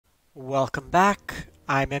Welcome back.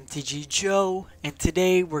 I'm MTG Joe, and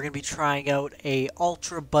today we're going to be trying out a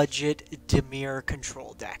ultra budget Dimir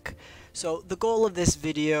control deck. So the goal of this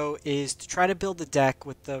video is to try to build a deck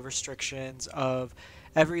with the restrictions of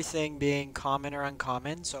everything being common or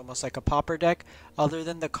uncommon, so almost like a pauper deck, other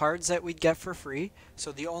than the cards that we'd get for free.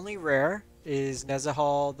 So the only rare is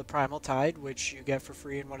Nezehal, the Primal Tide, which you get for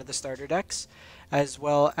free in one of the starter decks, as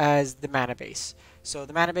well as the mana base. So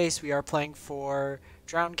the mana base we are playing for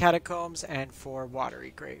Drowned Catacombs and for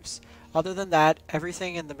Watery Graves. Other than that,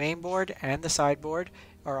 everything in the main board and the sideboard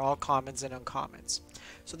are all commons and uncommons.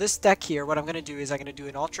 So this deck here, what I'm going to do is I'm going to do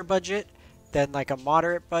an ultra budget, then like a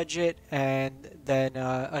moderate budget, and then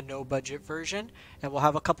a no budget version. And we'll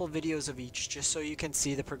have a couple videos of each just so you can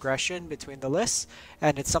see the progression between the lists,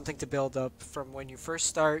 and it's something to build up from when you first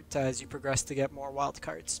start as you progress to get more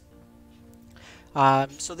wildcards.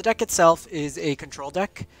 So the deck itself is a control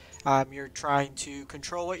deck. You're trying to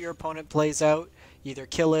control what your opponent plays out, either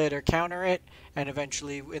kill it or counter it, and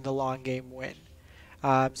eventually in the long game win.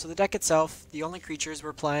 So the deck itself, the only creatures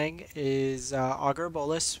we're playing is Augur of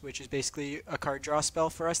Bolas, which is basically a card draw spell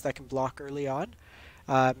for us that can block early on.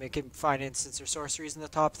 It can find instants or sorceries in the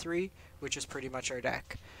top 3, which is pretty much our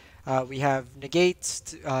deck. We have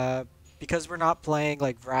Negate, because we're not playing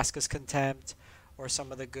like Vraska's Contempt or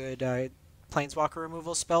some of the good Planeswalker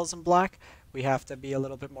removal spells in black. We have to be a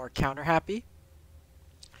little bit more counter happy.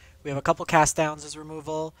 We have a couple cast downs as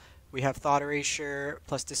removal. We have Thought Erasure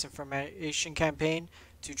plus Disinformation Campaign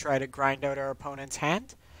to try to grind out our opponent's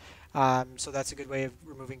hand. So that's a good way of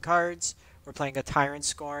removing cards. We're playing a Tyrant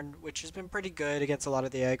Scorn, which has been pretty good against a lot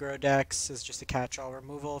of the aggro decks as just a catch-all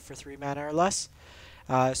removal for 3 mana or less.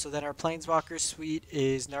 So then our Planeswalker suite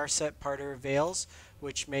is Narset, Parter, Veils,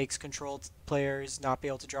 which makes controlled players not be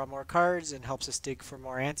able to draw more cards and helps us dig for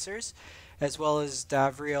more answers, as well as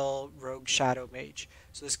Davriel, Rogue, Shadowmage.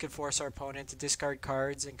 So this could force our opponent to discard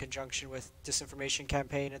cards in conjunction with Disinformation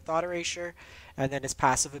Campaign and Thought Erasure, and then his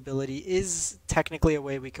passive ability is technically a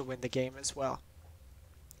way we could win the game as well.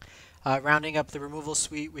 Rounding up the removal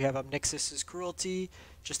suite, we have Nixilis' Cruelty,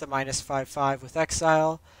 just a -5/5 with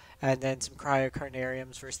Exile, and then some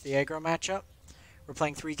Carnariums versus the aggro matchup. We're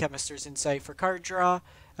playing 3 Chemisters Insight for card draw,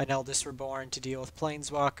 an Eldest Reborn to deal with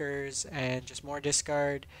Planeswalkers and just more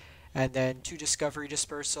discard, and then 2 Discovery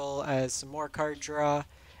Dispersal as some more card draw,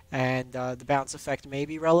 and the bounce effect may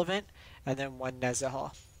be relevant, and then 1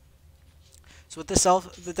 Nezehal. So with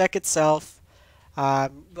the deck itself,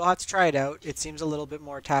 we'll have to try it out. It seems a little bit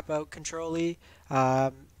more tap-out control-y.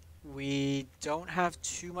 We don't have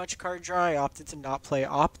too much card draw. I opted to not play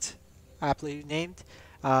Opt, aptly named.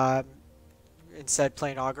 Instead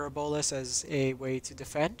playing Augur of Bolas as a way to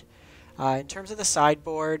defend. In terms of the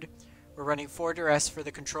sideboard, we're running 4 Duress for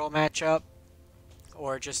the control matchup,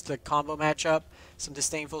 or just the combo matchup. Some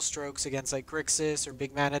Disdainful Strokes against like Grixis or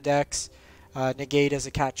big mana decks. Negate as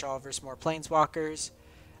a catch-all versus more Planeswalkers.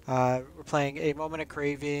 We're playing a Moment of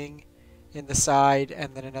Craving in the side,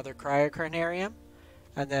 and then another Carnarium.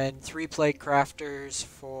 And then 3 Plaguecrafters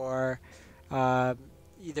for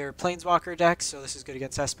either Planeswalker decks, so this is good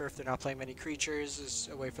against Esper if they're not playing many creatures, is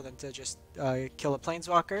a way for them to just kill a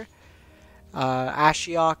Planeswalker.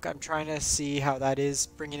 Ashiok, I'm trying to see how that is,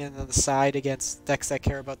 bringing in on the side against decks that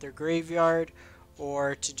care about their graveyard,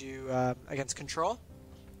 or to do against control.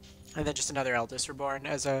 And then just another Eldest Reborn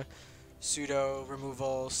as a pseudo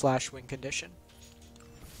removal / win condition.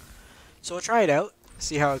 So we'll try it out,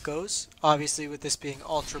 see how it goes. Obviously with this being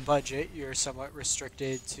ultra budget, you're somewhat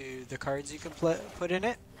restricted to the cards you can put in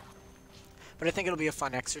it, but I think it'll be a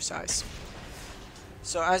fun exercise.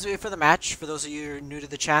 So as we wait for the match, for those of you who are new to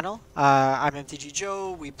the channel, I'm MTG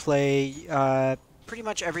Joe. We play pretty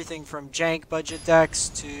much everything from jank budget decks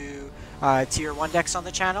to tier 1 decks on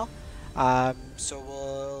the channel. So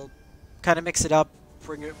we'll kind of mix it up.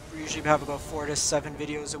 We usually have about 4 to 7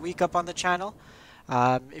 videos a week up on the channel.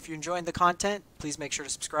 If you're enjoying the content, please make sure to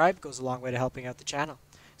subscribe. It goes a long way to helping out the channel.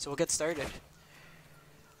 So we'll get started.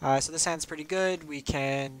 So this hand's pretty good. We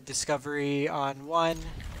can Discovery on 1,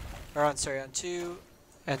 or on 2,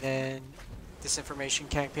 and then Disinformation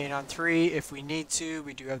Campaign on 3 if we need to.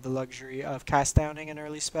 We do have the luxury of cast downing an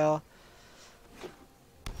early spell.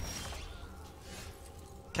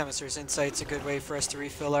 Chemister's Insight's a good way for us to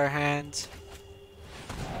refill our hand.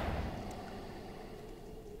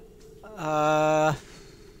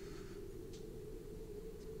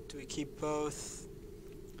 Do we keep both?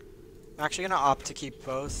 I'm actually going to opt to keep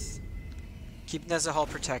both. Keep Nezahal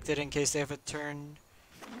protected in case they have a turn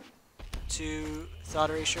 2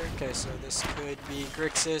 Thought Erasure. Okay, so this could be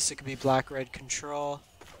Grixis, it could be black-red control.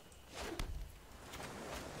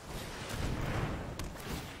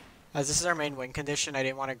 As this is our main win condition, I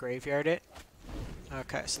didn't want to graveyard it.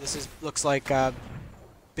 Okay, so this looks like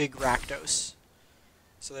big Rakdos.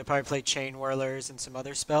 So they probably play Chain Whirlers and some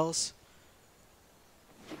other spells.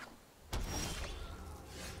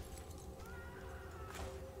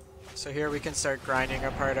 So here we can start grinding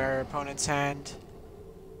apart our opponent's hand.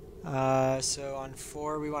 So on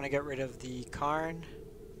 4 we want to get rid of the Karn.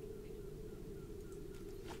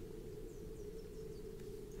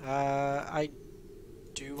 I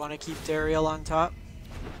do want to keep Davriel on top.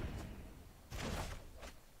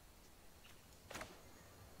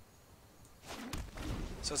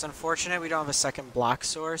 So it's unfortunate we don't have a second block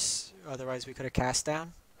source, otherwise we could have cast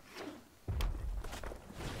down.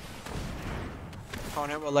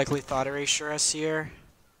 Opponent will likely Thought Erasure us here.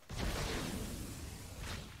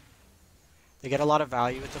 They get a lot of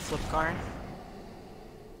value with the flip Karn.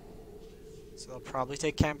 So they'll probably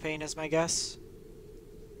take Campaign as my guess.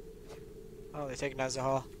 Oh, they take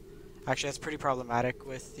Nezehal. Actually, that's pretty problematic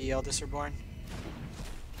with the Eldest Reborn.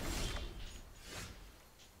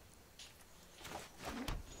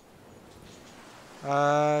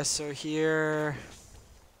 So here...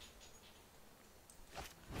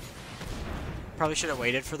 Probably should have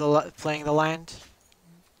waited for playing the land.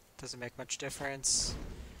 Doesn't make much difference.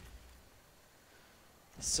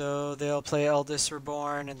 So they'll play Eldest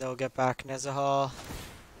Reborn and they'll get back Nezehal.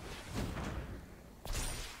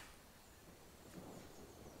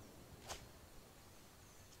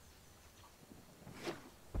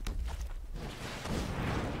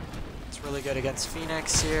 It's really good against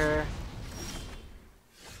Phoenix here.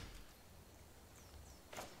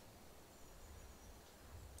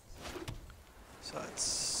 So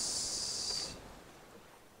it's...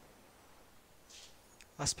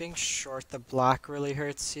 Us being short the black really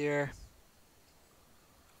hurts here.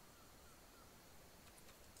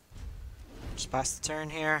 Just pass the turn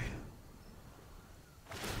here.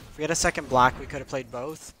 If we had a second black we could have played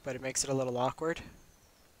both, but it makes it a little awkward.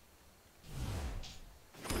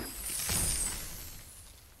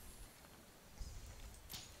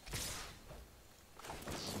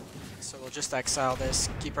 So we'll just exile this,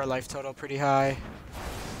 keep our life total pretty high.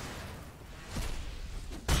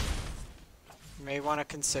 May want to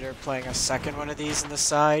consider playing a second one of these in the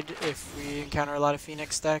side if we encounter a lot of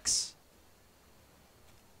Phoenix decks.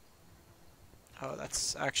 Oh,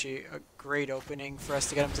 that's actually a great opening for us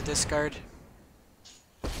to get him to discard.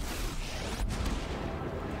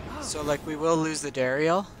 So, like, we will lose the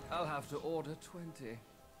Davriel. I'll have to order 20.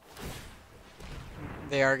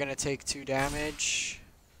 They are going to take 2 damage.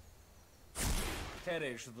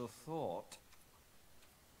 Perish the thought.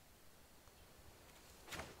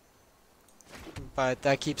 But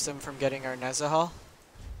that keeps them from getting our Nezahal.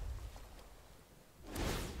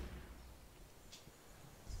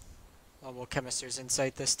 Well, we'll Chemister's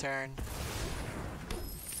Insight this turn.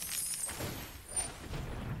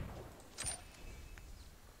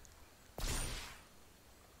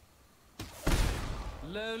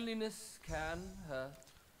 Loneliness can hurt.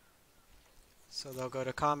 So they'll go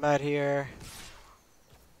to combat here.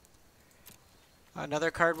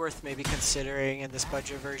 Another card worth maybe considering in this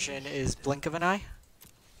budget version is Blink of an Eye.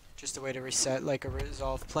 Just a way to reset like a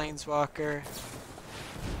Resolve Planeswalker.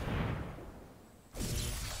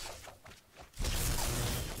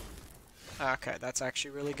 Okay, that's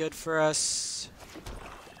actually really good for us.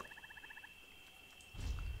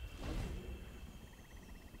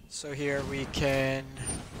 So here we can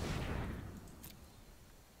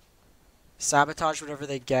sabotage whatever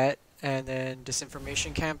they get, and then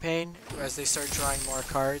Disinformation Campaign. As they start drawing more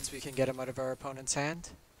cards, we can get them out of our opponent's hand.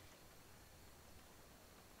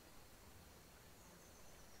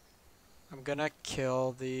 I'm gonna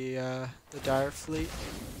kill the Dire Fleet.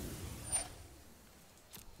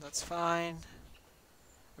 That's fine.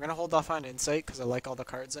 I'm gonna hold off on Insight because I like all the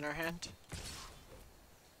cards in our hand.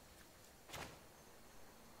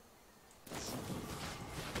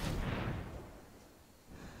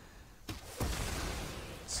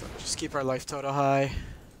 So just keep our life total high.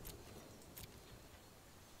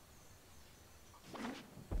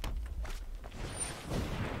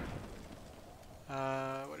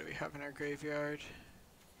 What do we have in our graveyard?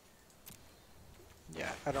 Yeah,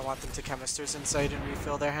 I don't want them to Chemister's Insight and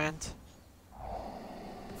refill their hand.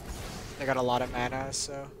 They got a lot of mana,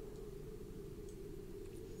 so...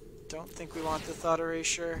 Don't think we want the Thought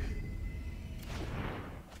Erasure.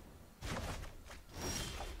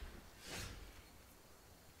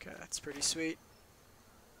 Okay, that's pretty sweet.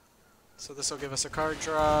 So this will give us a card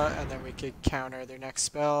draw, and then we could counter their next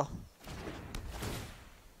spell.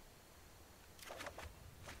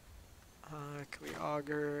 Can we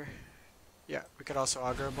Augur? Yeah, we could also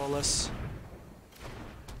Augur of Bolas.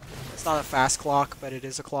 It's not a fast clock, but it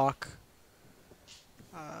is a clock.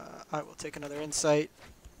 I will take another insight.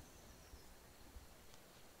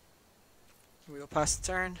 We will pass the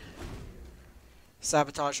turn.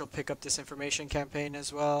 Sabotage will pick up Disinformation Campaign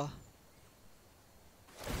as well.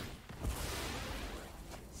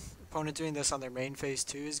 Opponent doing this on their main phase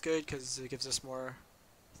too is good because it gives us more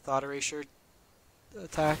Thought Erasure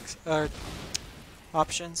attacks or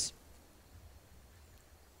options.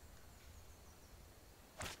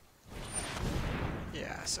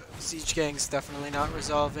 Yeah, so Siege Gang's definitely not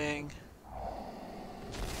resolving.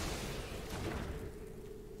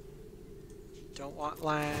 Don't want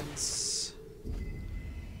lands.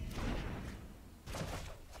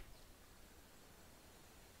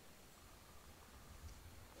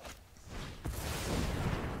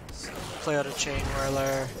 So play out a Chain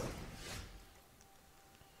Whirler.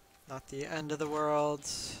 Not the end of the world.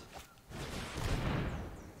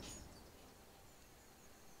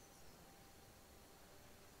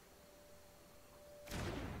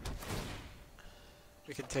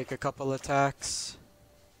 We can take a couple attacks.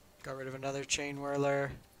 Got rid of another Chain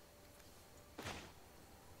Whirler.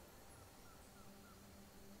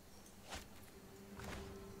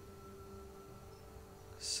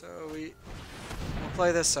 So we'll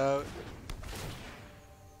play this out.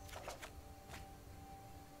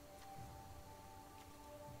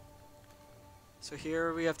 So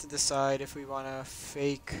here we have to decide if we want to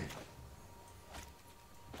fake.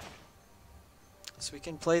 So we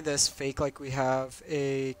can play this fake like we have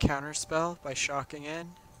a counter spell by shocking in.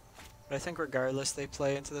 But I think regardless they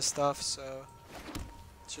play into the stuff, so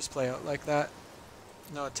let's just play out like that.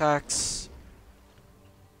 No attacks.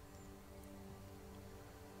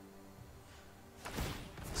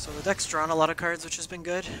 So the deck's drawn a lot of cards, which has been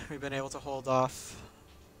good. We've been able to hold off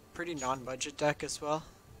pretty non-budget deck as well.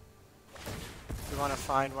 We want to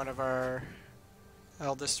find one of our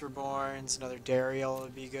Eldest Reborns, another Davriel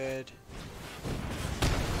would be good.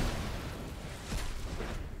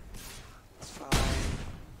 It's fine.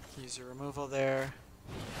 Use your removal there.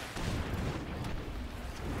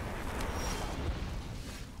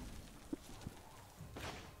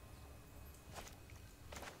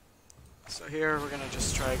 So here we're gonna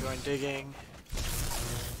just try going digging.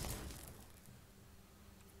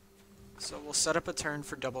 So we'll set up a turn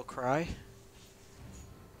for Double Cry.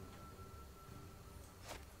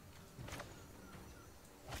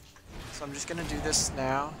 So I'm just gonna do this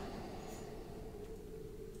now.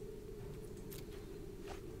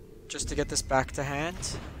 Just to get this back to hand.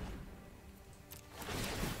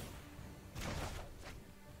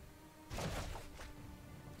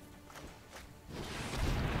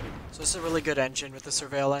 So this is a really good engine with the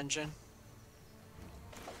Surveil engine.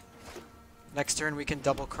 Next turn we can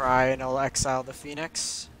Double Cry and I'll exile the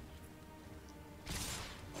Phoenix.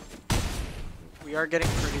 We are getting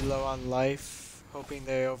pretty low on life, hoping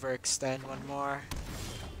they overextend one more.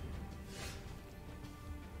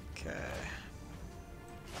 Okay.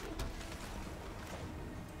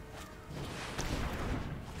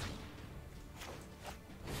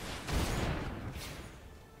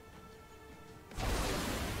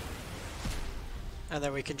 And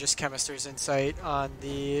then we can just Chemister's Insight on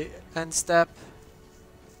the end step.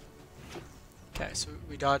 Okay, so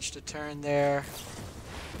we dodged a turn there.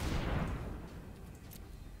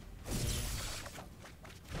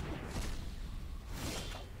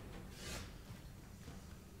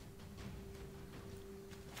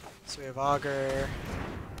 So we have Augur.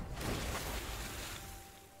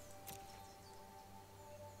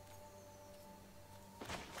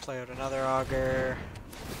 Play out another Augur.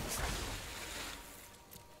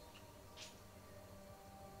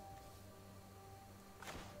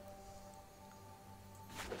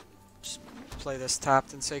 Play this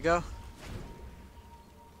tapped and say go.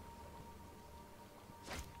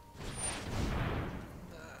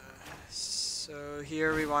 So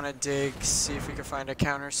here we want to dig, see if we can find a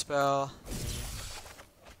counter spell.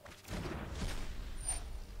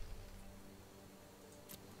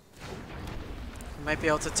 We might be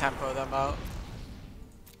able to tempo them out.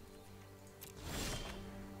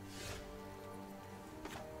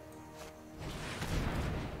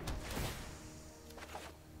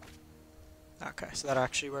 Okay, so that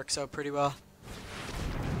actually works out pretty well.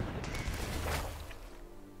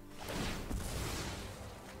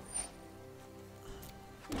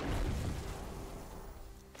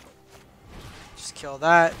 Just kill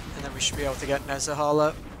that, and then we should be able to get Nezehal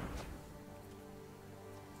up.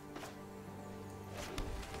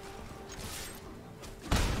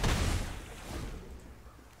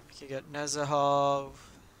 We can get Nezehal.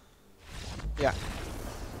 Yeah.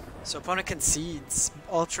 So opponent concedes.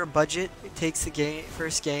 Ultra budget, it takes the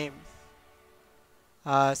first game.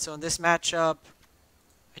 So in this matchup,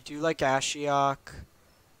 I do like Ashiok,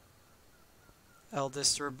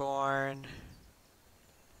 Eldest Reborn,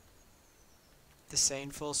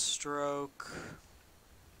 Disdainful Stroke.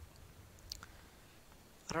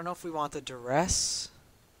 I don't know if we want the Duress.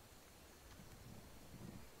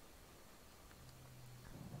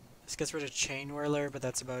 This gets rid of Chain Whirler, but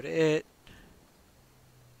that's about it.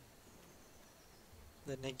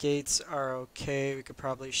 The negates are okay. We could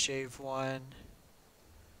probably shave one.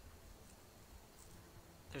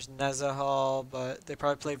 There's Nezehal, but they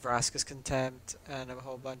probably play Vraska's Contempt and a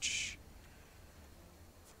whole bunch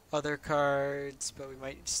of other cards, but we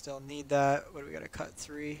might still need that. What do we gotta cut?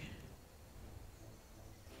 3?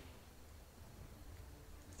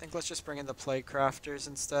 I think let's just bring in the Plaguecrafters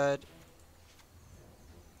instead.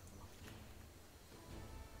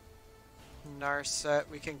 Narset,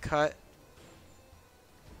 we can cut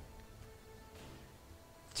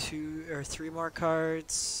 2 or 3 more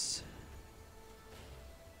cards.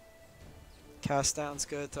 Cast down's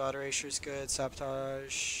good, Thought Erasure's good,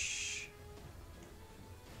 Sabotage.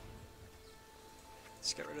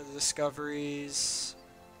 Let's get rid of the discoveries.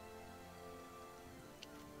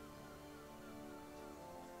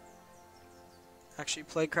 Actually,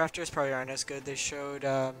 Plaguecrafters probably aren't as good. They showed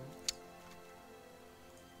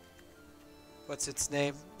what's its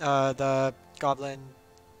name? The goblin,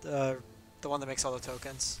 the one that makes all the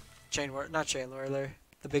tokens. Not Chain Whirler.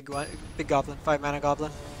 The big one, big goblin, 5 mana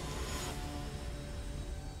goblin.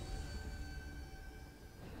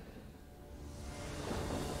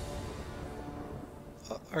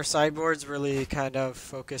 Our sideboard's really kind of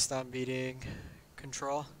focused on beating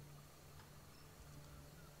control.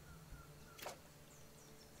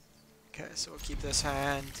 Okay, so we'll keep this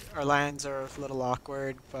hand. Our lands are a little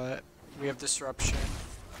awkward, but we have Disruption.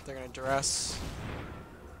 They're gonna Duress.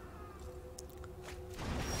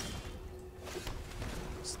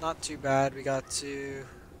 It's not too bad. We got to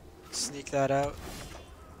sneak that out.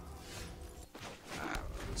 I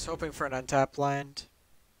was hoping for an untapped land.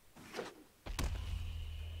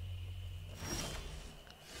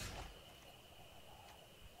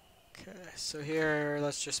 Okay, so here,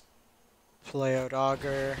 let's just play out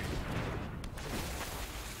Augur.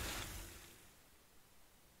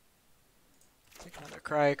 Take another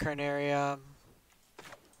Carnarium.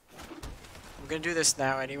 I'm gonna do this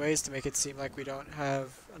now anyways to make it seem like we don't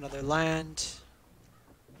have another land.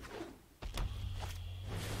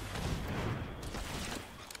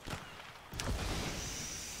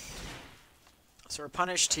 So we're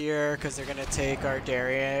punished here because they're gonna take our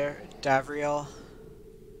Davriel.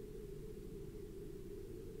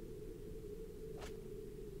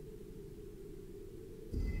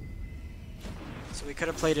 So we could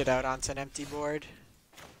have played it out onto an empty board.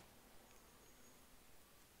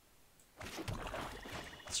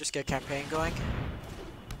 Let's just get campaign going.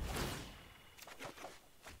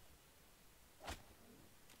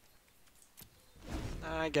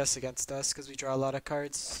 I guess against us because we draw a lot of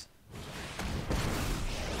cards.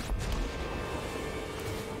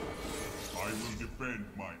 I will defend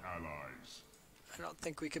my allies. I don't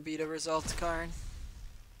think we could beat a result, Karn.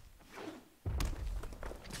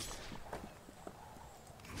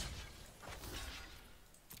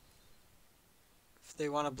 If they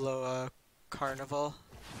want to blow a Carnival,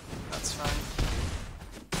 that's fine.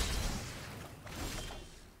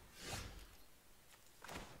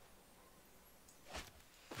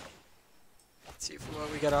 Let's see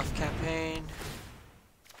what we get off campaign.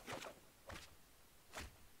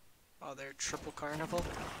 Oh, they're triple Carnival.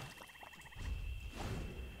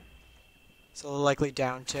 So likely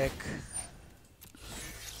down tick.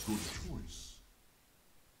 Good choice.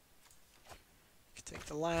 Take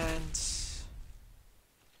the lands.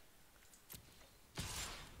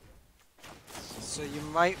 So you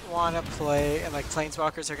might want to play, and like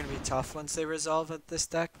Planeswalkers are going to be tough once they resolve at this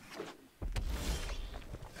deck.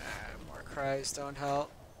 More cries don't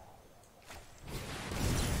help.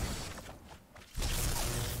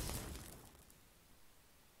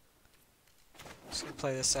 Just going to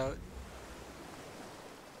play this out.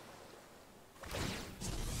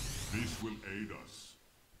 This will aid us.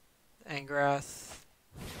 Angrath.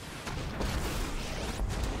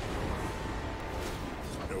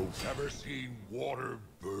 Ever seen water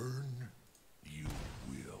burn? You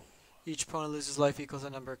will. Each opponent loses life equals the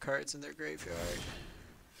number of cards in their graveyard.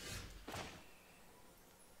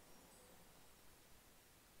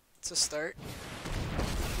 It's a start.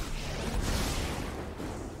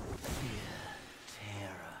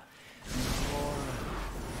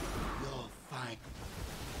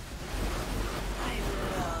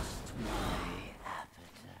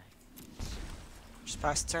 Just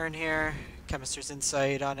pass turn here. Chemister's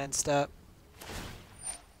Insight on end step.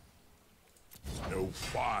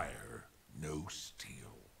 fire, no steel.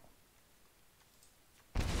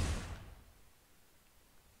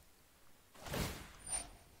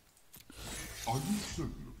 Are you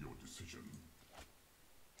certain of your decision?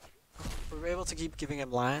 Were we able to keep giving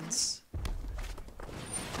him lands?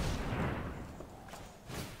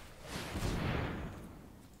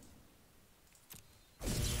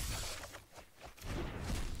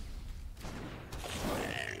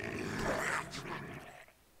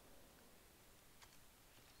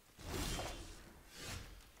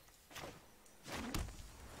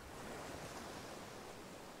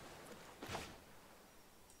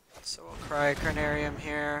 So we'll cry Carnarium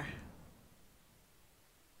here.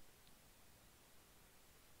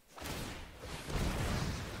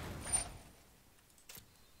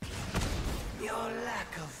 Your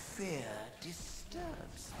lack of fear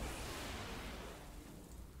disturbs me.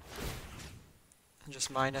 And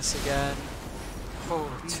just minus again. Oh,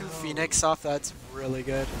 2 Phoenix off, that's really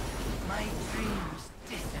good. My dreams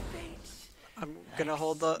dissipate. I'm gonna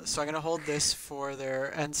hold I'm gonna hold this for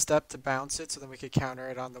their end step to bounce it so then we could counter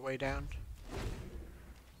it on the way down.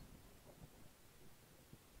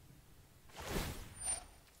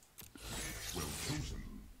 Well chosen.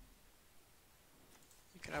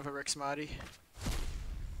 You can have a Rixmati.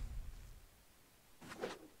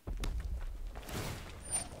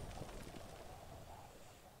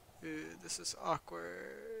 Ooh, this is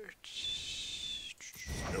awkward.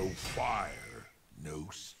 No fire, no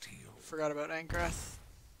steel. Forgot about Angrath.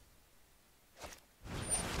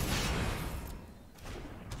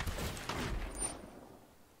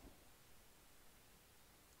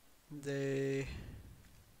 They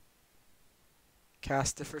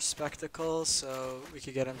cast it for Spectacle, so we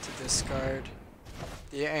could get him to discard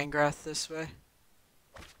the Angrath this way.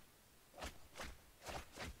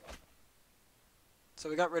 So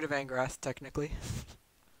we got rid of Angrath, technically.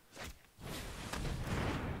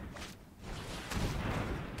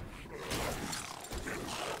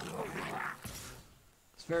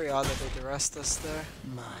 It's very odd that they duressed us there.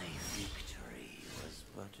 My victory was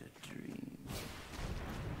but a dream.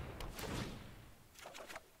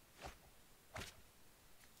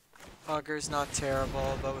 Augur's not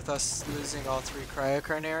terrible, but with us losing all 3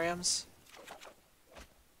 Cryocarnariums,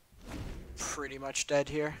 pretty much dead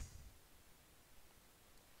here.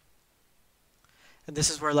 And this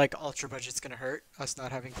is where like Ultra Budget's gonna hurt, us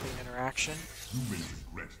not having clean interaction. You may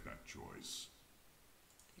regret that choice.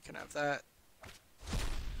 You can have that.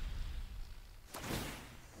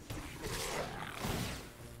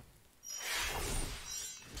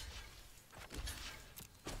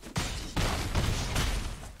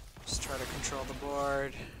 Just try to control the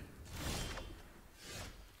board.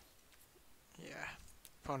 Yeah,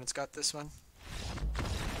 opponent's got this one.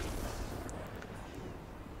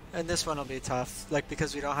 And this one will be tough, like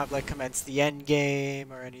because we don't have like commence the end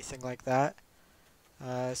game or anything like that.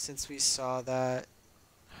 Since we saw that,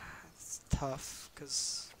 it's tough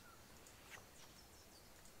because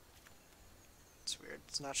it's weird.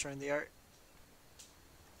 It's not showing the art.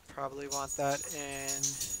 Probably want that in.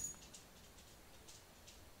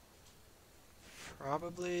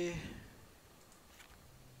 Probably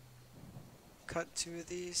cut 2 of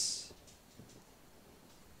these.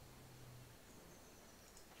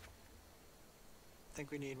 I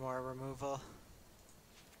think we need more removal.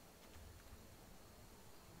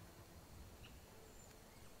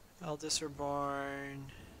 Eldest Reborn.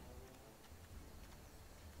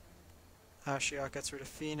 Ashiok gets rid of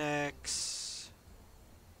Phoenix.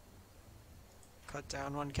 Cut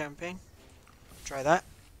down 1 campaign. Try that.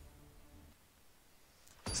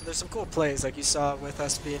 So there's some cool plays, like you saw with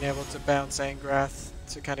us being able to bounce Angrath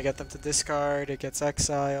to kind of get them to discard. It gets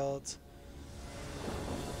exiled.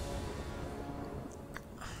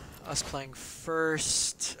 Us playing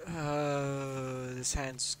first. This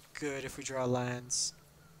hand's good if we draw lands.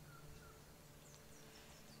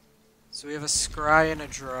 So we have a scry and a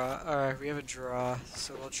draw. Alright, we have a draw,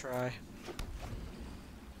 so we'll try.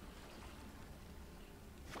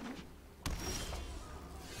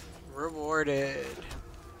 Rewarded.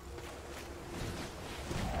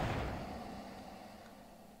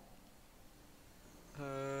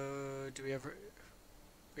 Do we ever...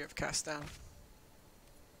 We have cast down.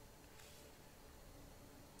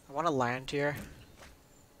 I want to land here.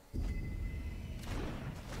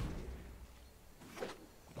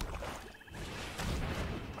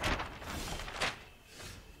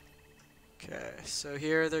 Okay, so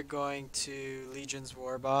here they're going to Legion's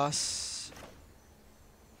War Boss.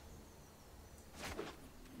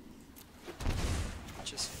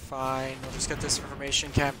 Which is fine. We'll just get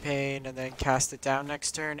Disinformation Campaign and then cast it down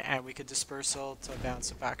next turn, and we could Dispersal to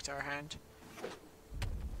bounce it back to our hand.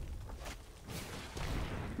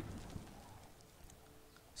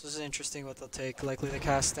 So this is interesting what they'll take. Likely to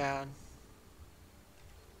cast down.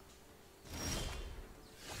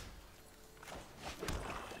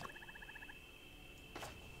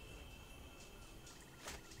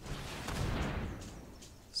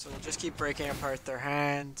 So we'll just keep breaking apart their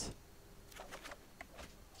hand.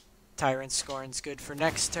 Tyrant Scorn's good for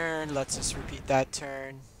next turn. Lets us repeat that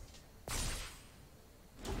turn.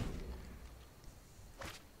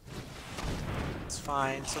 It's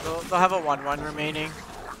fine. So they'll have a 1/1 remaining.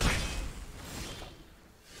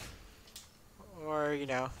 Or, you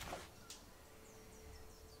know,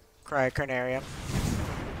 cry Carnarium.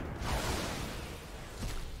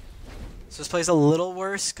 So this plays a little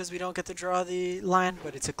worse because we don't get to draw the land,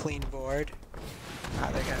 but it's a clean board.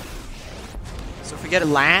 Ah, there you go. So if we get a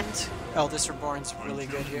land, Eldest Reborn's really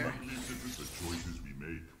good here.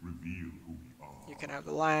 You can have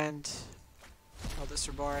the land, Eldest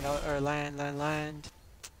Reborn, or land.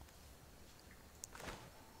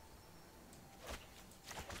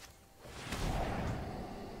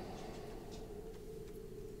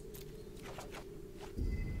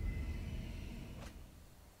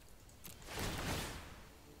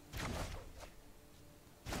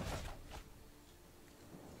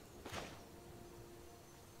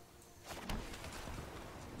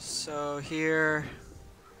 So here,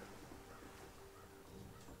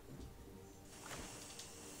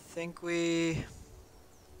 think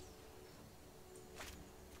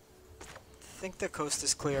the coast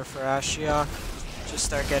is clear for Ashiok. Just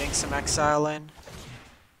start getting some exile in.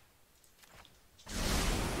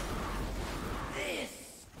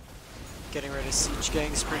 Getting rid of Siege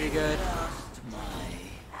Gang's pretty good.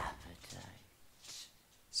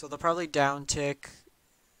 So they'll probably down tick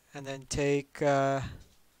and then take our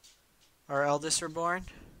Eldest Reborn.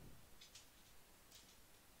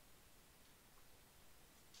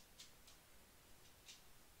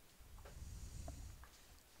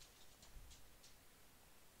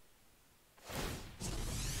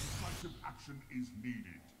 Decisive action is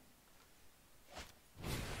needed.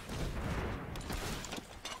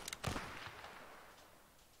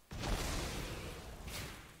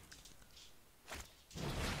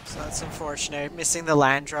 So that's unfortunate. Missing the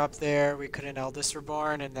land drop there. We couldn't Eldest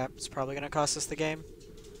Reborn, and that's probably going to cost us the game.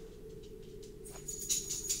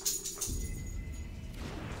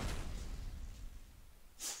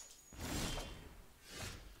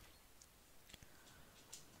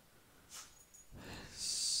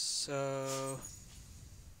 So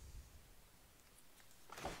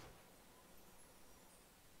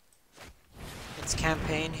let's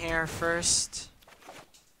campaign here first.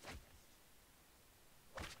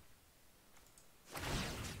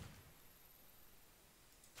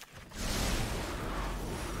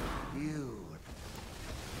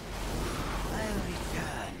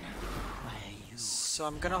 So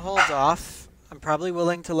I'm gonna hold off. I'm probably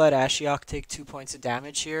willing to let Ashiok take 2 points of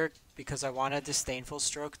damage here because I want a Disdainful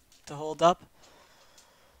Stroke to hold up.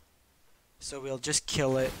 So we'll just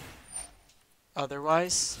kill it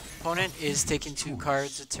otherwise. Opponent is taking 2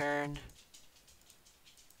 cards a turn.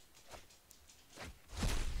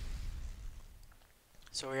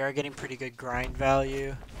 So we are getting pretty good grind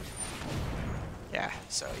value. Yeah,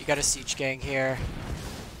 so you got a Siege Gang here.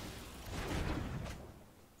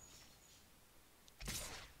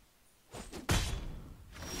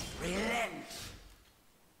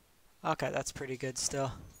 Okay, that's pretty good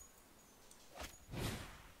still.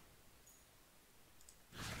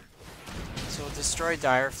 So we'll destroy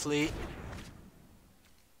Dire Fleet.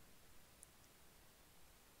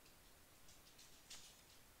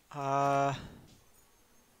 Let's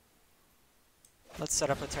set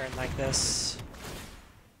up a turn like this.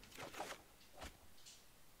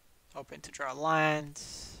 Hoping to draw land.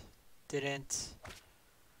 Didn't.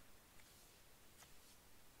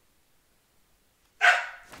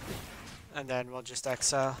 And then we'll just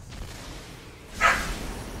exile.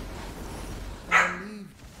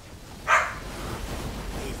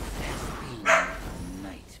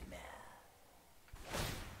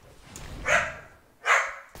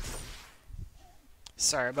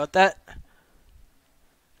 Sorry about that.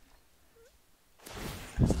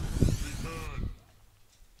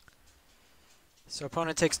 So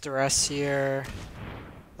opponent takes Duress here.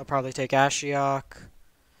 They'll probably take Ashiok.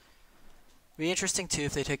 Be interesting too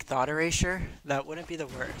if they take Thought Erasure. That wouldn't be the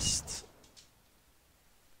worst.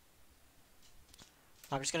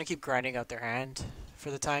 I'm just gonna keep grinding out their hand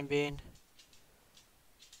for the time being.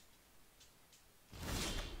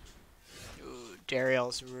 Ooh,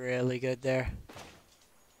 Davriel's really good there.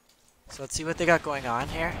 So let's see what they got going on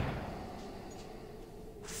here.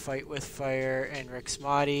 Fight with Fire and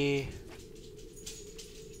Rixmati.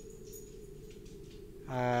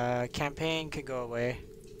 Campaign could go away.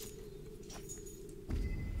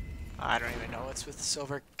 I don't even know what's with the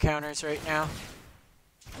silver counters right now.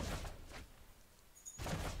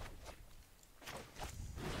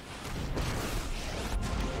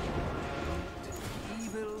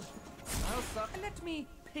 Evil. Let me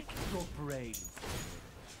pick your brains.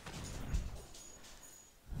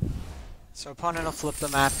 So opponent will flip the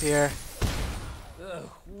map here. Ugh,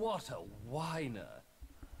 what a whiner.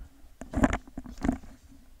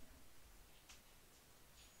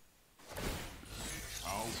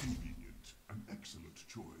 How convenient. An excellent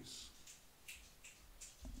choice.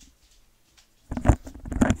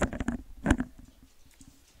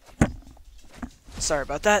 Sorry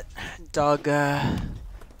about that. Dog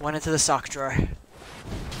went into the sock drawer.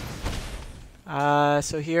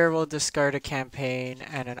 So here we'll discard a campaign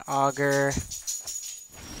and an augur.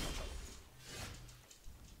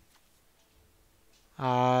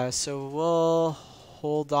 So we'll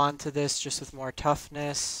hold on to this just with more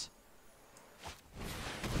toughness.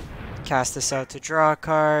 Cast this out to draw a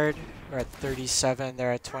card. We're at 37,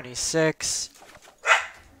 they're at 26.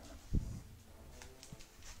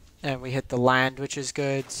 And we hit the land, which is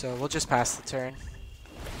good, so we'll just pass the turn.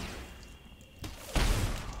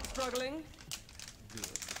 Struggling?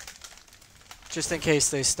 Just in case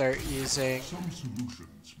they start using... Some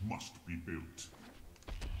solutions must be built.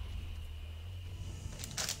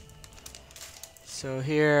 So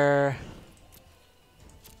here...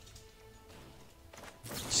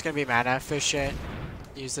 Just gonna be mana efficient.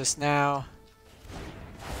 Use this now.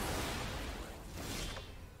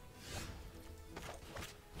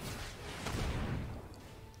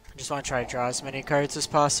 Just want to try to draw as many cards as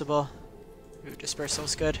possible. Ooh,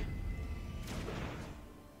 Dispersal's good.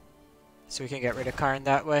 So we can get rid of Karn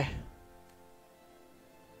that way.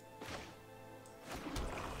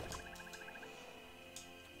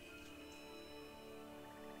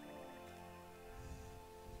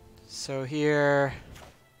 So here...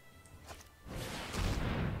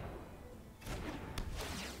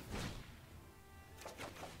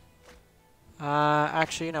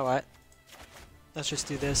 actually, you know what? Let's just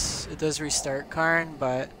do this. It does restart Karn,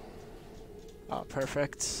 but... Oh,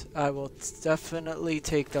 perfect. I will definitely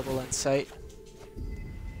take double insight.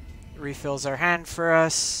 Refills our hand for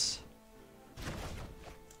us.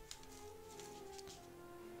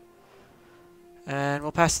 And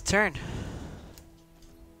we'll pass the turn.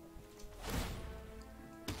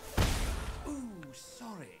 Ooh,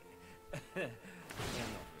 sorry. Yeah,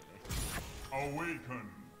 not really. Awaken.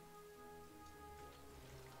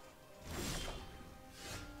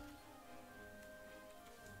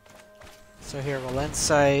 So here we'll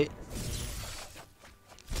insight.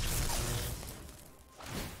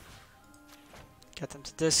 Get them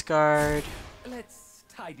to discard. Let's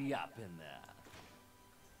tidy up in there.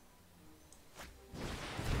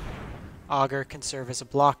 Augur can serve as a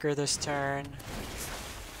blocker this turn.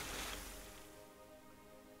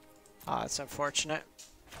 Ah, that's unfortunate.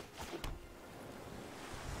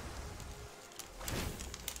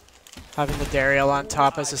 Having the Davriel on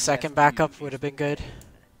top as a second backup would have been good.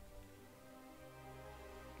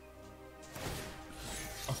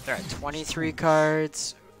 They're at 23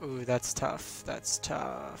 cards. Ooh, that's tough. That's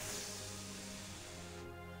tough.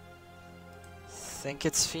 Think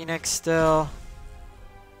it's Phoenix still.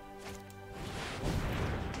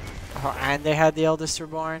 Oh, and they had the Eldest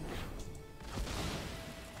Reborn.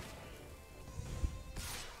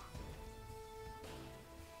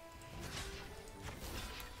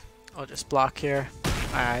 I'll just block here.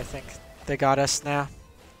 I think they got us now.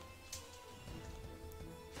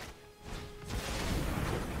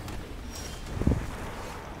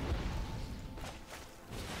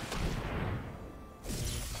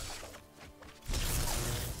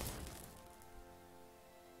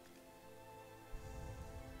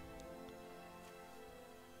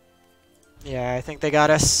 Yeah, I think they got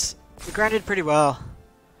us. We grinded pretty well.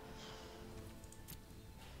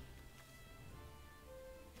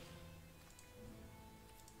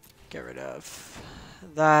 Get rid of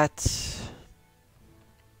that.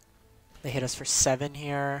 They hit us for 7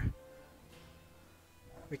 here.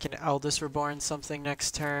 We can Eldest Reborn something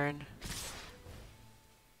next turn.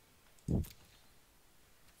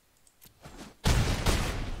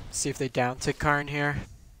 See if they down tick Karn here.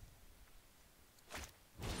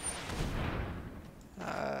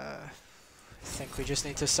 I think we just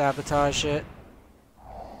need to sabotage it.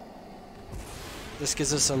 This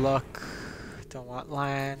gives us a look. Don't want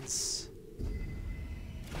lands.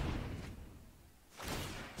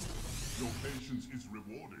 Your patience is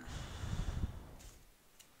rewarded.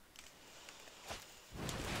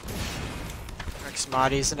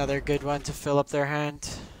 Madi's another good one to fill up their hand.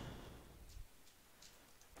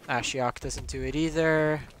 Ashiok doesn't do it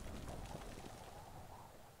either.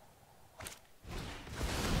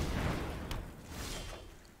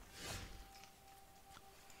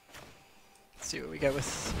 see what we get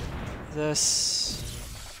with this.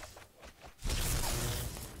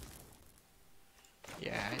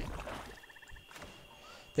 Yeah.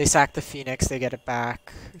 They sack the Phoenix, they get it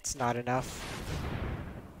back. It's not enough.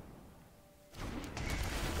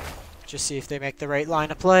 Just see if they make the right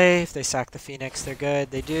line of play. If they sack the Phoenix, they're good.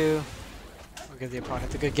 They do. We'll give the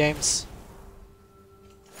opponent the good games.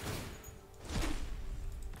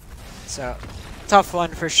 So, tough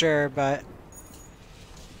one for sure, but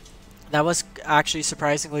that was actually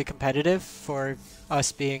surprisingly competitive for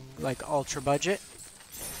us being like ultra budget.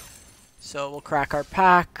 So we'll crack our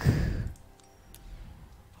pack.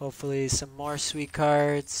 Hopefully some more sweet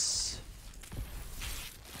cards.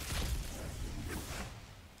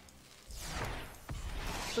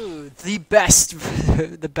 Ooh, the best,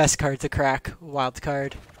 the best card to crack, wild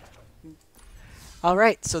card.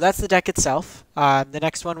 Alright, so that's the deck itself. The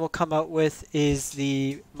next one we'll come out with is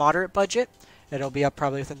the moderate budget. It'll be up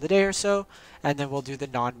probably within the day or so. And then we'll do the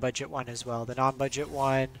non-budget one as well. The non-budget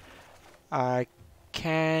one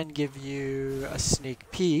can give you a sneak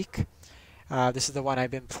peek. This is the one I've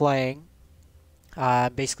been playing.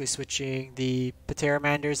 Basically switching the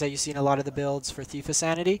Pteramanders that you see in a lot of the builds for Thief of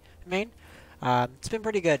Sanity main. It's been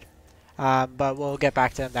pretty good, but we'll get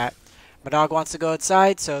back to that. My dog wants to go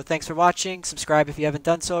outside, so thanks for watching. Subscribe if you haven't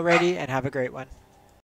done so already, and have a great one.